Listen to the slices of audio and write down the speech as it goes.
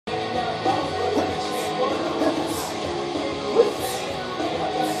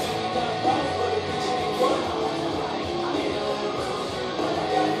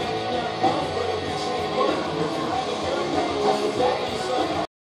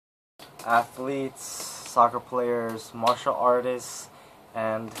athletes, soccer players, martial artists,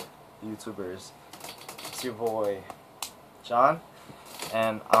 and YouTubers. It's your boy, John,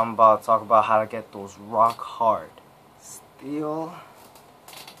 and I'm about to talk about how to get those rock hard steel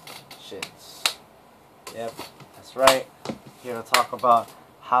shins. Yep, that's right. Here to talk about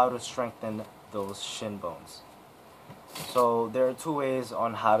how to strengthen those shin bones. So there are two ways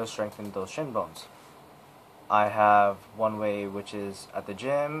on how to strengthen those shin bones. I have one way which is at the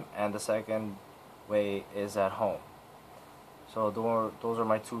gym, and the second way is at home. So those are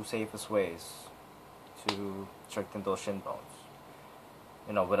my two safest ways to strengthen those shin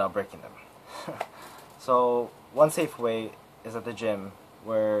bones, without breaking them. So one safe way is at the gym,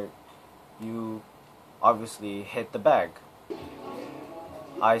 where you obviously hit the bag.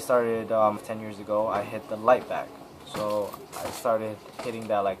 I started 10 years ago. I hit the light bag. So I started hitting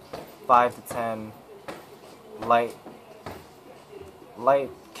that like 5 to 10 light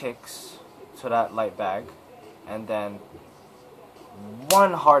kicks to that light bag, and then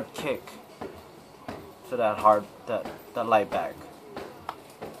one hard kick to that light bag.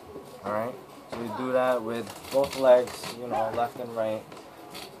 Alright? So you do that with both legs, left and right.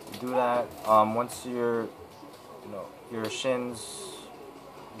 You do that once your shins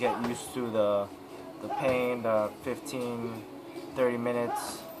get used to the pain, the 15-30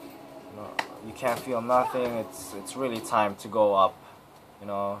 minutes, you can't feel nothing. It's really time to go up.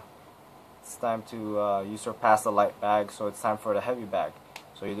 It's time to you surpass the light bag, so it's time for the heavy bag.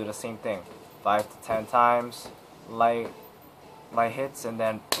 So you do the same thing, 5 to 10 times, light hits, and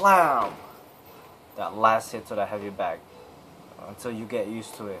then blam, that last hit to the heavy bag until you get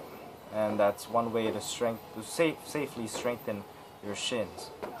used to it. And that's one way to safely strengthen your shins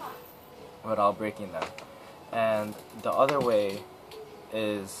without breaking them. And the other way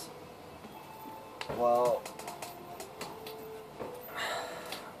is, well,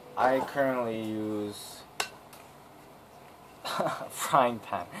 I currently use a frying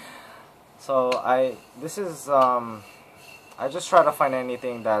pan. So I just try to find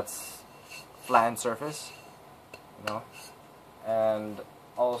anything that's flattened surface, and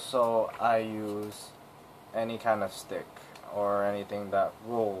also I use any kind of stick or anything that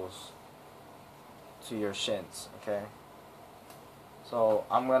rolls to your shins, okay? So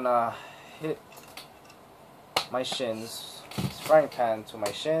I'm gonna hit my shins, frying pan to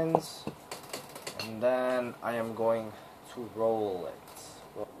my shins, and then I am going to roll it.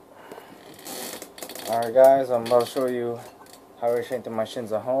 Alright guys, I'm about to show you how I strengthen my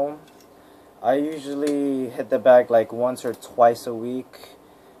shins at home. I usually hit the bag like once or twice a week,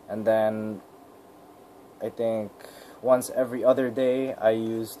 and then I think once every other day I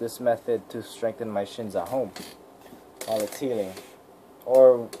use this method to strengthen my shins at home while it's healing.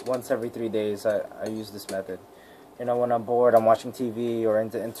 Or once every 3 days I use this method. When I'm bored, I'm watching TV or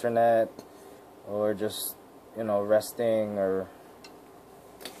into internet, or just, resting, or...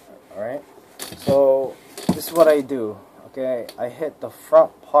 Alright? So, this is what I do, okay? I hit the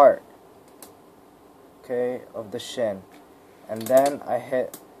front part, okay, of the shin. And then I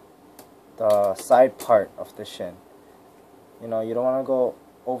hit the side part of the shin. You don't want to go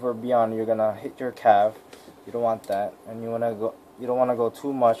over beyond. You're gonna hit your calf. You don't want that, and you don't want to go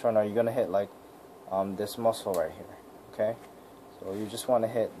too much, or no, you're gonna hit like this muscle right here. Okay, so you just want to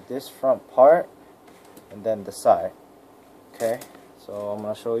hit this front part and then the side. Okay, so I'm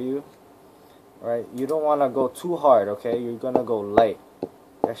gonna show you. Right, you don't want to go too hard. Okay, you're gonna go light.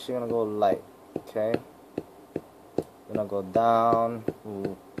 You're actually gonna go light. Okay, you're gonna go down.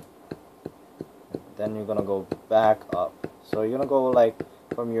 Ooh. Then you're gonna go back up. So you're gonna go like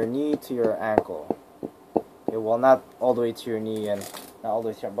from your knee to your ankle. Okay, well, not all the way to your knee and not all the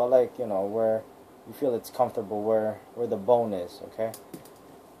way to your, but like, where you feel it's comfortable, where the bone is, okay?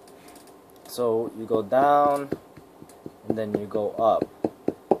 So you go down and then you go up.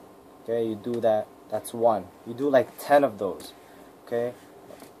 Okay, you do that. That's one. You do like 10 of those. Okay?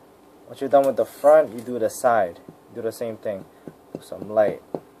 Once you're done with the front, you do the side. You do the same thing. Do some light.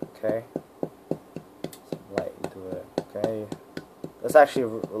 Okay? Light, you do it. Okay? That's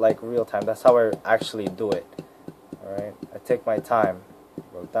actually like real time. That's how I actually do it. Alright? I take my time.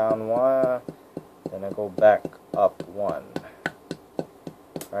 Go down one, then I go back up one.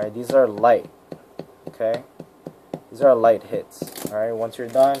 Alright? These are light. Okay? These are light hits. Alright? Once you're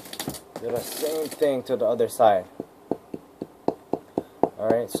done, do the same thing to the other side.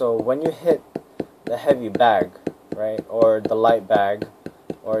 Alright? So when you hit the heavy bag, right, or the light bag,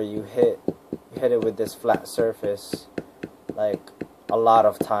 or you hit it with this flat surface like a lot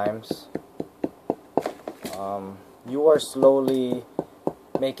of times, you are slowly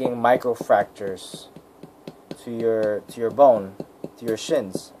making micro fractures to your bone, to your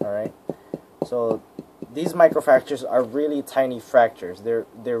shins. All right. So these microfractures are really tiny fractures. They're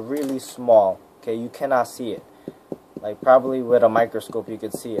really small. Okay, you cannot see it. Like probably with a microscope you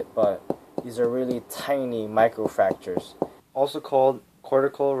could see it, but these are really tiny microfractures, also called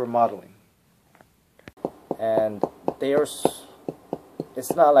cortical remodeling. And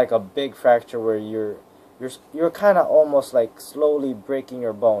it's not like a big fracture where you're kind of almost like slowly breaking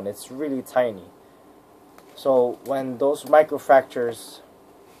your bone. It's really tiny. So when those microfractures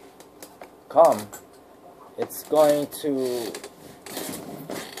come, it's going to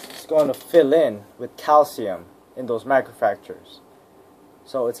fill in with calcium in those microfractures.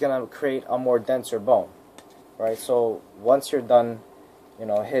 So it's going to create a more denser bone, right? So once you're done,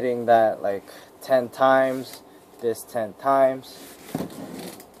 hitting that like 10 times, this 10 times,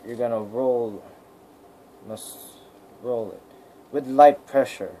 you're going to must roll it with light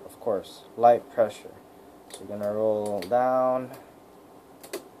pressure, of course, light pressure. So you're going to roll down,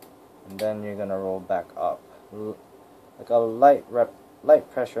 and then you're going to roll back up, like a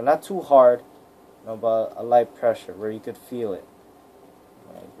light pressure, not too hard, but a light pressure where you could feel it.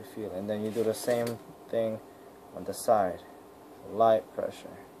 Right, you feel it. And then you do the same thing on the side, light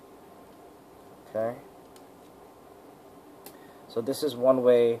pressure. Okay. So this is one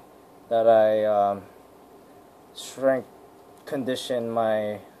way that I strength condition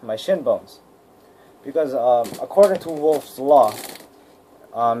my shin bones, because according to Wolff's law,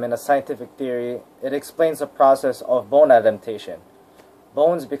 in a scientific theory, it explains the process of bone adaptation.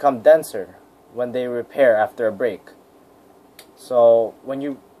 Bones become denser when they repair after a break. So when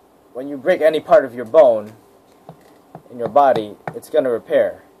you break any part of your bone in your body, it's going to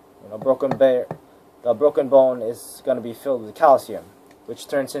repair. The broken bone is going to be filled with calcium, which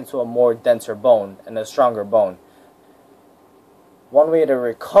turns into a more denser bone and a stronger bone. One way to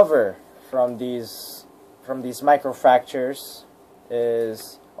recover from these microfractures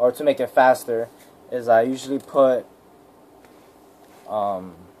is, or to make it faster, is I usually put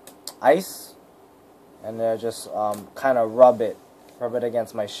ice, and then just kind of rub it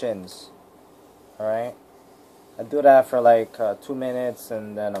against my shins. Alright, I do that for like 2 minutes,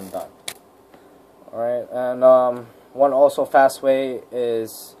 and then I'm done. Alright, and one also fast way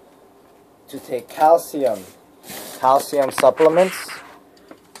is to take calcium supplements.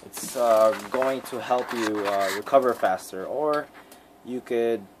 It's going to help you recover faster. Or you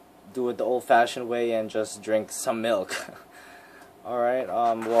could do it the old-fashioned way and just drink some milk. Alright,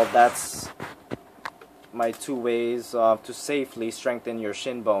 well, that's my 2 ways to safely strengthen your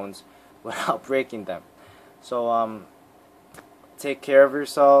shin bones without breaking them. So take care of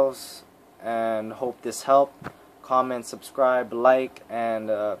yourselves, and hope this helped. Comment, subscribe, like, and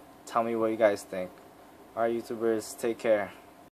tell me what you guys think. Alright, YouTubers, take care.